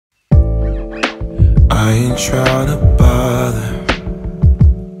I ain't tryna bother.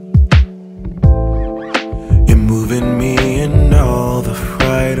 You're moving me in all the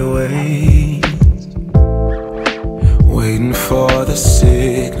right ways, waiting for the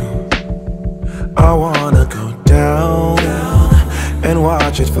signal. I wanna go down and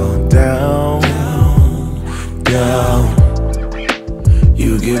watch it fall down, down.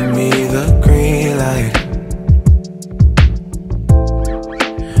 You give me the green light,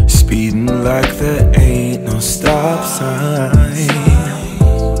 speeding like there ain't no stop sign.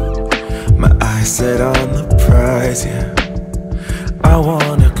 My eyes set on the prize, yeah. I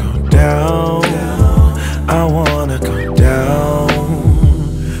wanna go down, I wanna go down.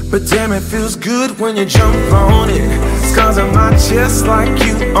 But damn, it feels good when you jump on it. Scars on my chest like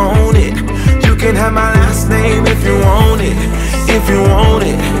you own it. You can have my last name if you want it, if you want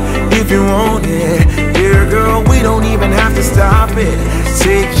it, if you want it. Yeah, girl, we don't even have to stop it.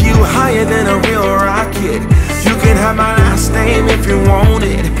 Take you higher than a real rocket. You can have my last name if you want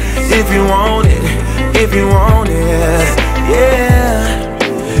it, if you want it, if you want it.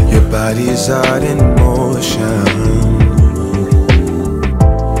 Yeah, your body's out in motion,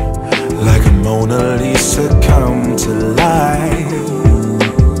 like a Mona Lisa come to life.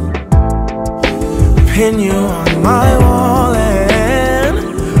 Pin you on my wall and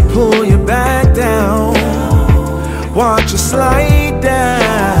pull you back down. Watch you slide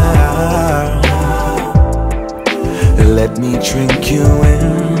down and let me drink you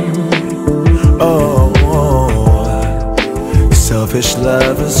in. Oh, selfish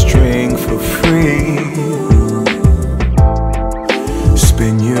lovers drink for free.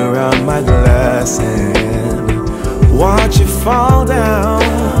 Spin you around my glass and watch you fall down,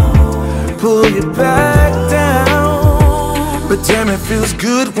 pull you back down. But damn, it feels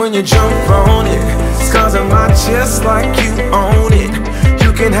good when you jump on it. Scars on my chest like you own it.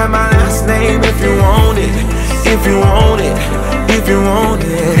 You can have my last name if you want it, if you want it, if you want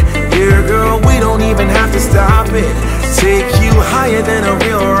it. Yeah, girl, we don't even have to stop it. Take you higher than a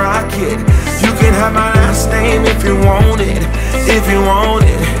real rocket. You can have my last name if you want it, if you want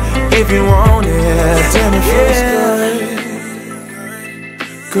it, if you want it. Damn, it feels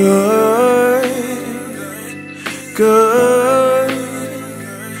good, good, good,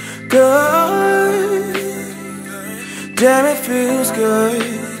 good. Damn, it feels good.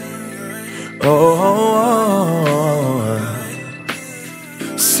 Oh,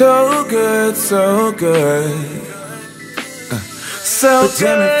 so good, so good. So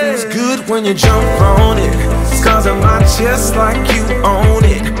damn, it feels good when you jump on it. Scars on my chest like you own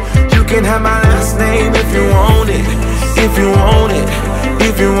it. You can have my last name if you want it, if you want it,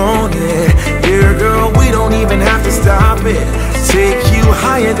 if you want it. Yeah, girl, we don't even have to stop it. Take you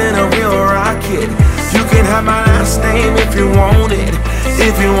higher than a real rocket. You can have my last name if you want it,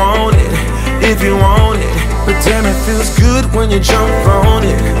 if you want it, if you want it. But damn, it feels good when you jump on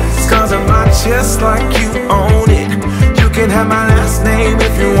it. Scars on my chest like you own it. You can have my last name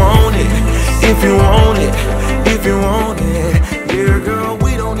if you want it, if you want it, if you want it. Yeah, girl,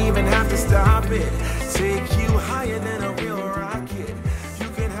 we don't even have to stop it. Take you higher than a real rocket. You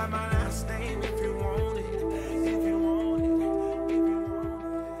can have my last name if you want it, if you want it, if you want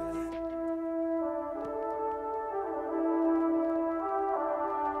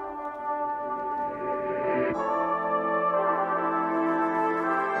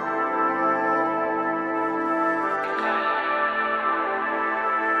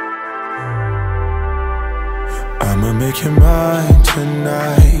I'ma make you mine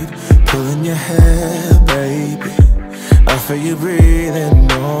tonight, pulling your hair, baby. I feel you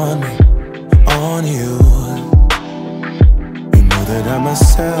breathing on me, on you. You know that I'm a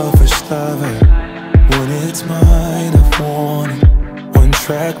selfish lover. When it's mine, I want it. One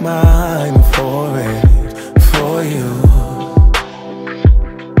track mind for it, for you.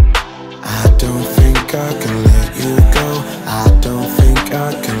 I don't think I can let you go. I don't think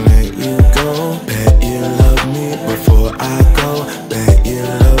I can let you go. Bet you love me before I go. Bet you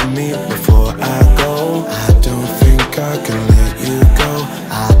love me before I go. I don't think I can let you go.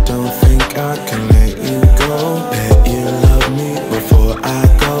 I don't think I can let you go. Bet you love me before I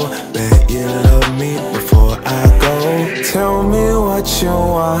go. Bet you love me before I go. Tell me what you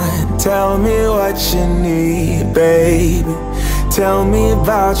want, tell me what you need, baby. Tell me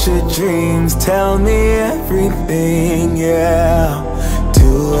about your dreams, tell me everything, yeah.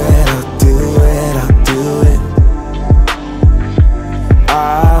 Do it, I'll do it, I'll do it.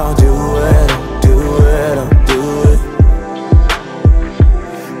 I'll do it, I'll do it, I'll do it.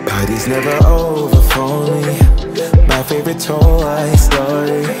 Party's never over for me. My favorite Toy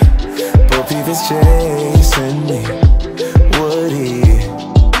Story. Bo Peep is chasing me. Would he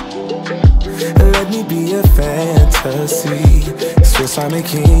let me be Simon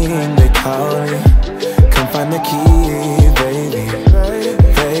King, they call me. Come find the key, baby,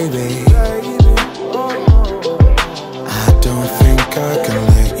 baby. I don't think I can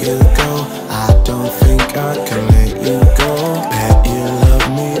let you go. I don't think I can let you go. Bet you love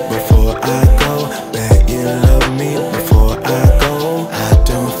me before I go. Bet you love me before I go. I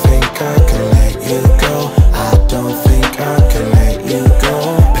don't think I can let you go. I don't think I can let you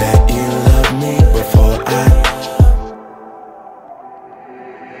go. Bet you love me before I.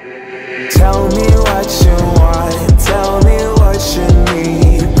 Tell me what you want, tell me what you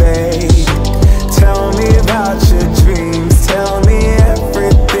need, babe. Tell me about your dreams, tell me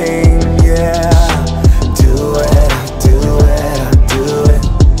everything, yeah. Do it, I'll do it, I'll do it.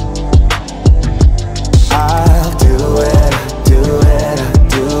 I'll do it, I'll do it, I'll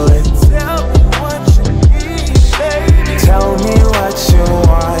do it. Tell me what you need, baby. Tell me what you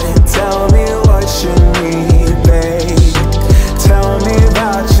want, tell me what you need, babe. Tell me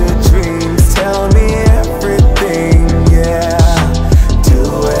about your dreams, tell me everything, yeah. Do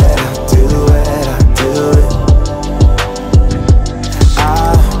it, I'll do it, I'll do it.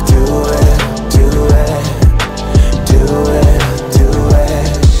 I'll do it, do it, do it, do it.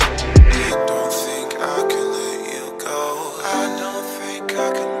 I don't think I can let you go. I don't think I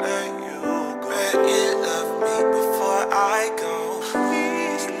can let you go. Bet you love me before I go.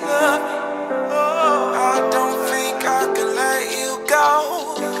 Please love me. Oh, I don't think I can let you go.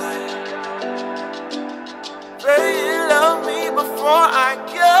 Bet you love me before I go.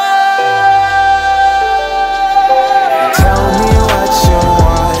 Tell me what you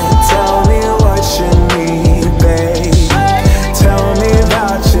want, tell me what you need, babe. Tell me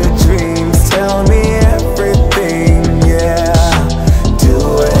about your dreams, tell me everything, yeah. Do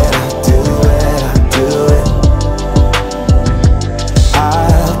it, I'll do it, I'll do it.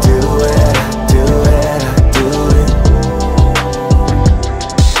 I'll do it, I'll do it, I'll do it.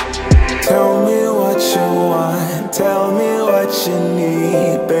 Tell me what you want, tell me what you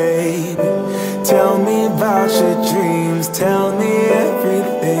need, baby. Tell me about your dreams, tell me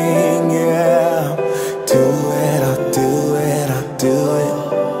everything, yeah. Do it, I'll do it, I'll do it.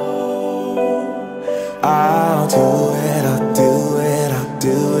 I'll do it, I'll do it, I'll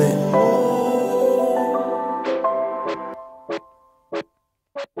do it.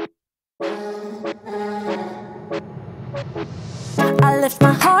 I left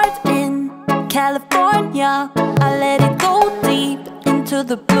my heart in California. I let it go deep into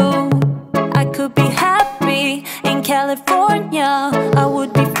the blue. I could be happy in California. I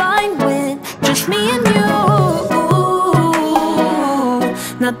would be fine with just me and you.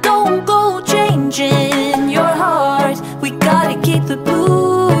 Now don't go changing your heart. We gotta keep the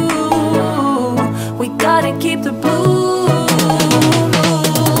blue. We gotta keep the blue.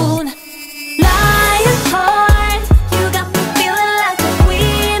 Lionheart, you got me feeling like the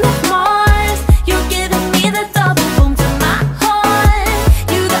queen of Mars. You're giving me the double boom to my heart.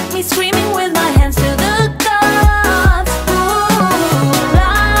 You got me screaming with my hands to the gods. Ooh,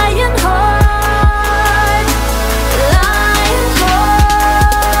 Lionheart,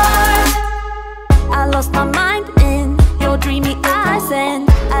 Lionheart. I lost my mind in your dreamy eyes, and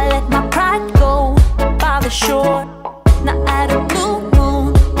I let my pride go by the shore. Now at a blue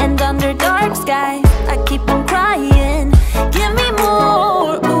moon and under dark skies, I keep on crying, give me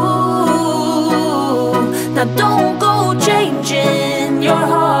more. Ooh, now don't go changing your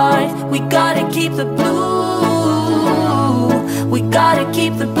heart. We gotta keep the blue. We gotta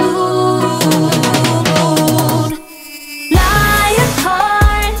keep the blue.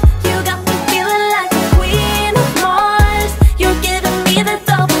 Lionheart, you got me feeling like the queen of Mars. You're giving me the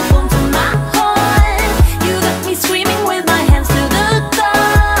double boom to my heart. You got me screaming with my hands to the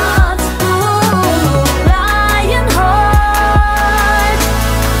gods. Ooh, Lionheart,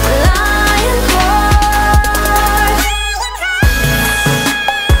 Lionheart.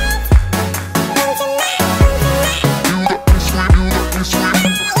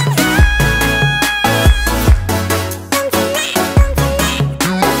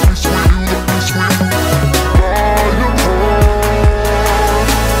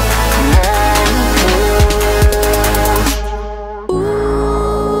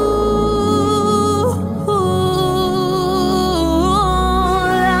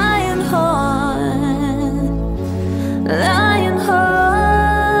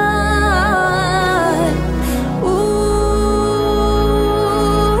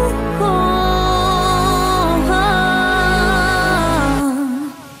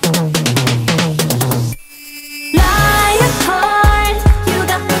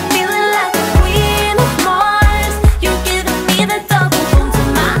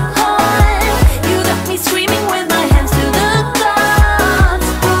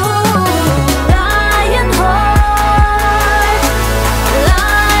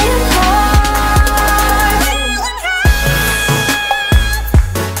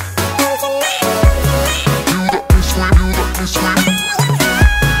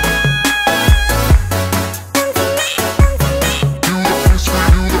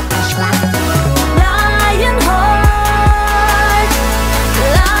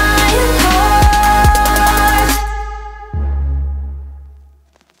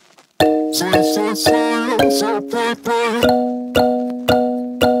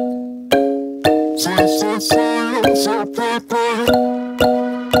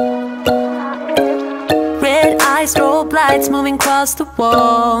 lights moving across the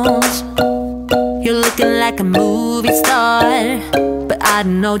walls. You're looking like a movie star, but I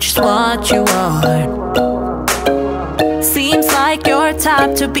don't know just what you are. Seems like you're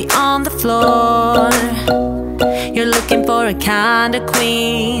type to be on the floor. You're looking for a kind of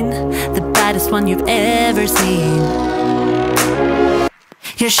queen, the baddest one you've ever seen.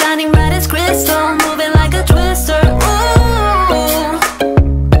 You're shining bright as crystal, moving like a twister. Ooh,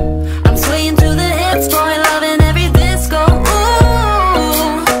 I'm swaying to the hits, boy, loving every disco.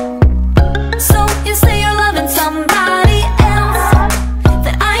 Ooh, so you say you're loving somebody else,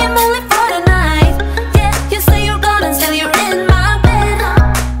 that I am only for tonight. Yeah, you say you're gone and still you're in my bed.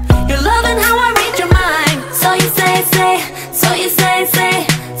 You're loving how I read your mind. So you say, so you say,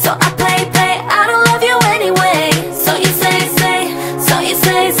 so I play, I don't love you anyway. So you say, so you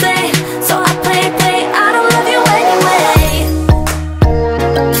say, so I play, I don't love you anyway.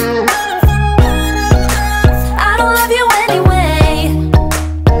 I don't love you anyway.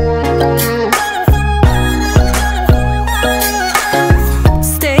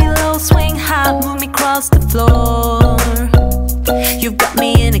 Stay low, swing high, move me across the floor. You've got me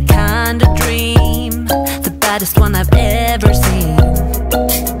in a kind of dream, the baddest one I've ever seen.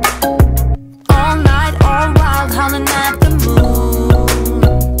 All night, all wild, howling at the moon.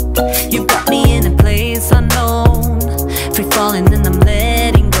 You've got me in a place unknown, free falling and I'm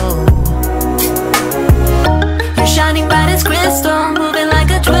letting go. You're shining bright as crystal, moving like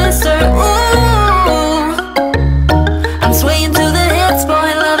a twister. Ooh, I'm swaying to the hits,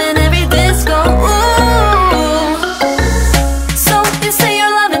 boy, loving every disco. Ooh, so you say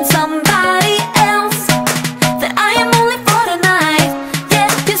you're loving somebody else, that I am only for tonight. Yeah,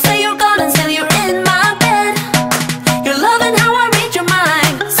 you say you're gone and still you're in my bed. You're loving how I read your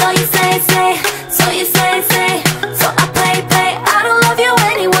mind. So you say, so you say, so I play, I don't love you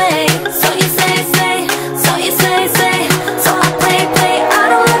anyway. So you say, so you say, so I play, I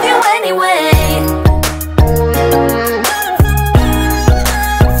don't love you anyway.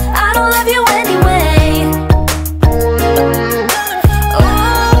 I don't love you anyway.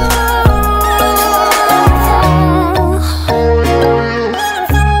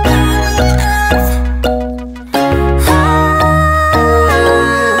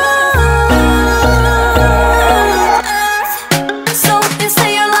 So you say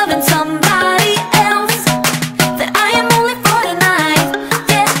you're loving somebody else, that I am only for tonight.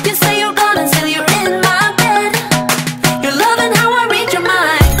 Yeah, you say you're gone and still you're in my bed. You're loving how I read your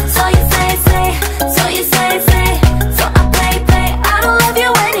mind. So you say, so you say, so I play, I don't love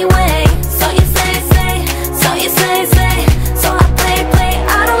you anyway. So you say, so you say, so I play,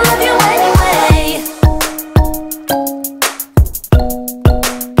 I don't love you anyway.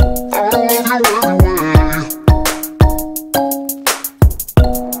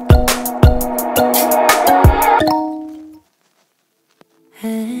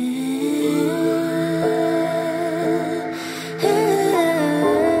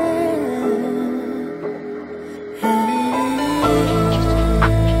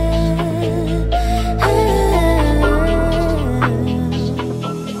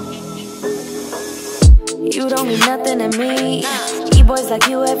 You don't mean nothing to me. E-boys like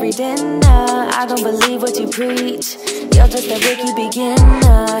you every dinner. I don't believe what you preach. You're just a rookie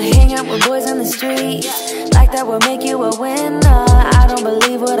beginner. Hang out with boys in the street, like that will make you a winner. I don't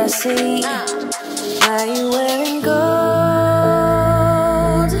believe what I see. Why you wearing gold?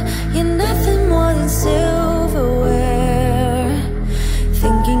 You're nothing more than silverware.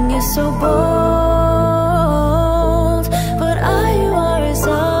 Thinking you're so bold, but all you are is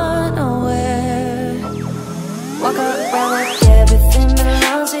unaware. Walk around like everything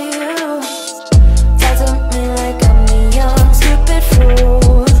belongs to you. Talk to me like I'm the young stupid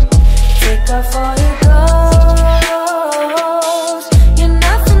fool. Take off all your clothes. You're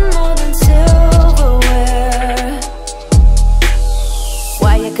nothing more than silverware.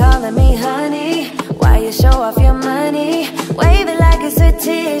 Why you calling me honey? Why you show off your money? Wave it like it's a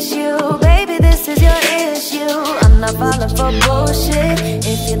tissue. Baby, this is your issue. I'm not falling for bullshit.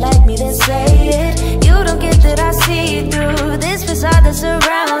 If you like me, then say it. You don't get that I see through this facade that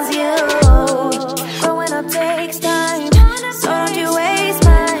surrounds you. Growing up takes time, so don't you waste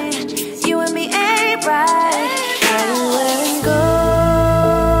mine. You and me ain't right. Why you wearing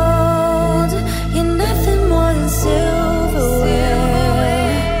gold? You're nothing more than silverware.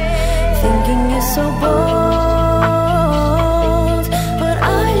 Thinking you're so bold, but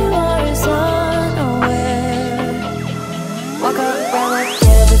all you are is unaware. Walk around like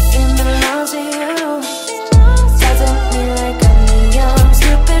everything belongs to you. Talk to me like I'm the young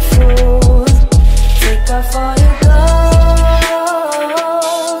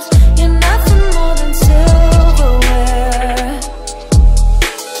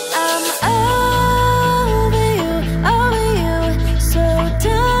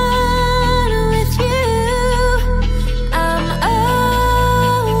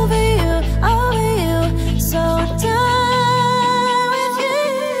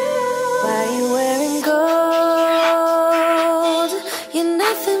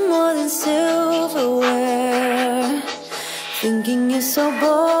so bold,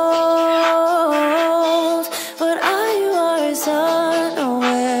 but are you always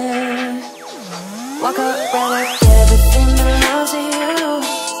unaware? Walk around like everything belongs to you.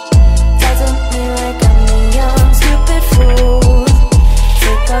 Talk to me like I'm a young stupid fool.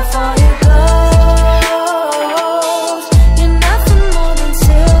 Take off all your clothes. You're nothing more than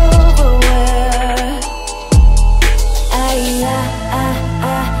silverware.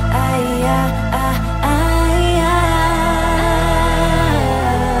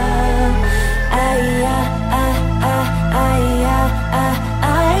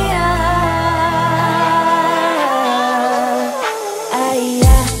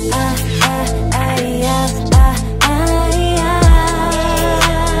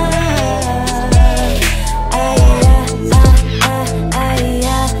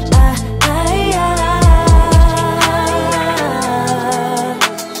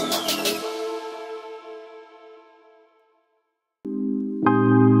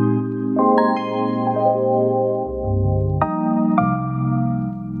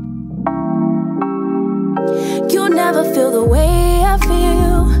 You never feel the way I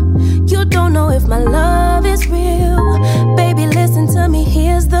feel. You don't know if my love is real. Baby, listen to me,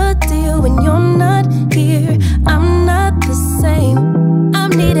 here's the deal. When you're not here, I'm not the same.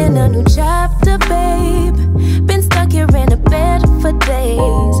 I'm needing a new chapter, babe. Been stuck here in a bed for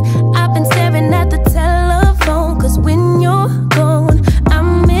days. I've been staring at the telephone, cause when you're gone, I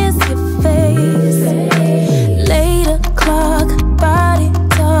miss your face. 8 o'clock, body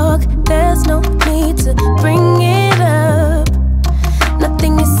talk. There's no need to bring it up.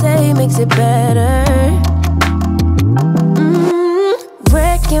 Nothing you say makes it better.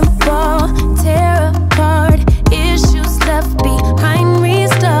 Wrecking ball, tear apart. Issues left behind,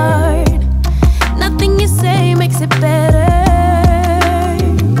 restart. Nothing you say makes it better.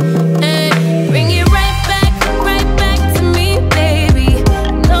 Bring it right back to me, baby.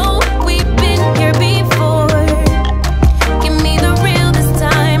 No, we've been here before. Give me the real this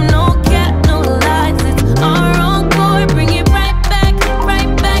time, no cap, no lies. It's our encore. Bring it right back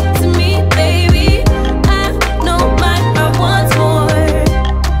to me, baby. I know my heart wants more.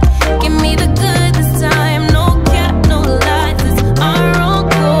 Give me the good this time, no cap, no lies. It's our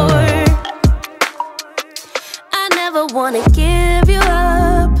encore. I never wanna give you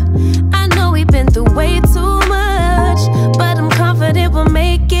up. I know we've been through way too much, but I'm confident we'll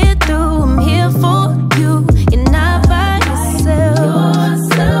make it through. I'm here for you, you're not by yourself.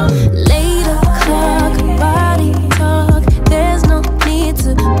 8 o'clock, body talk. There's no need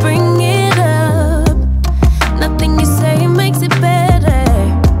to bring it up. Nothing you say makes it better.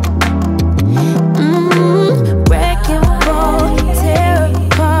 Wrecking ball, tear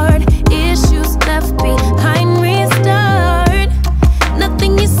apart. Issues left behind, restart.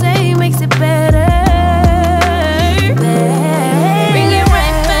 Nothing you say makes it better. Bring it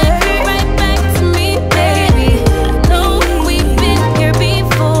right back to me, baby. No, we've been here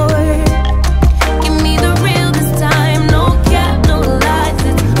before. Give me the real this time, no cap, no lies.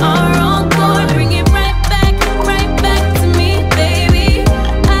 It's our encore. Bring it right back to me, baby.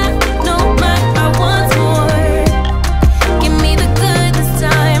 I know my heart wants more. Give me the good this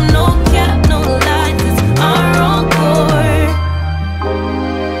time, no cap, no lies. It's our encore.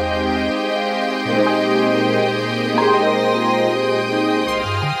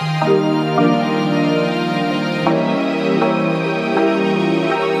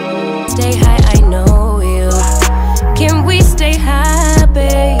 Stay high, I know you. Can we stay high,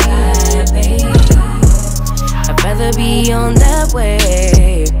 babe? I'd rather be on that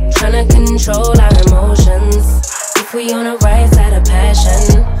wave, tryna control our emotions. If we on the right side of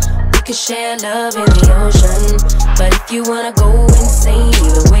passion, we could share love in the ocean. But if you wanna go insane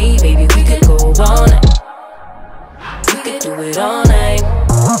either way, baby, we could go all night. We could do it all night.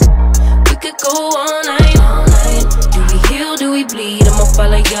 We could go all night, all night. Do we heal, do we bleed? I'ma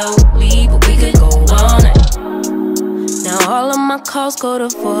follow your lead, but we could go all night. Now all of my calls go to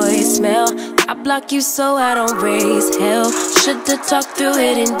voicemail. I block you so I don't raise hell. Should've talked through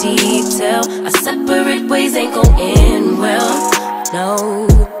it in detail. Our separate ways ain't gon' end well, no.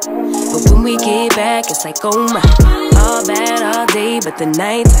 But when we get back, it's like, oh my. All bad all day, but the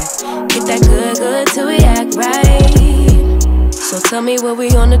nights I get that good till we act right. So tell me what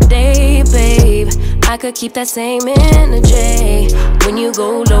we on today, babe. I could keep that same energy. When you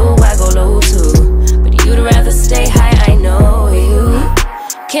go low, I go low too. But you'd rather stay high, I know you.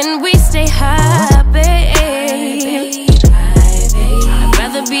 Can we stay high, babe? I'd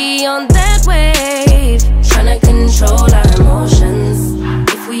rather be on that wave, tryna control our emotions.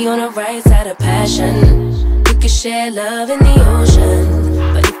 If we on the right side of passion, we could share love in the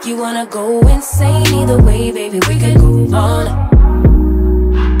ocean. But if you wanna go insane either way, baby, we could go all night.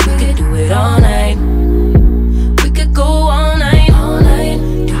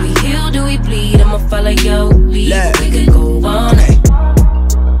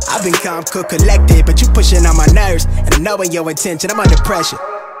 cool collected, but you pushing on my nerves, and I'm knowing your intention, I'm under pressure.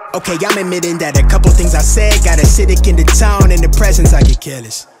 Okay, I'm admitting that a couple things I said got acidic in the tone, in the presence I get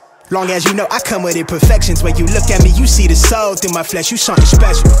careless. Long as you know I come with imperfections. When you look at me, you see the soul through my flesh, you something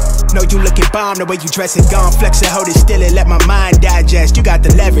special. Know you looking bomb, the way you dress it, gone flex it, hold it still and let my mind digest. You got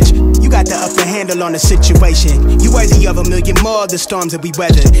the leverage, you got the upper handle on the situation. You worthy of a million more of the storms that we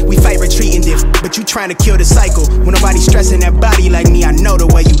weather. We fight retreating this, but you trying to kill the cycle. When nobody's stressing that body like me, I know the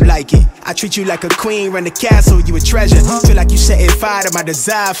way you like it. I treat you like a queen, run the castle, you a treasure. Feel like you setting fire to my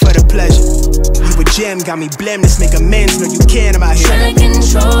desire for the pleasure. You a gem, got me blim, let's make amends. Know you can, I'm out here trying to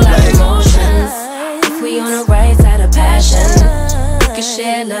control our emotions. If we on the right side of passion, we can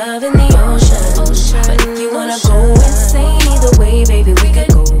share love in the ocean.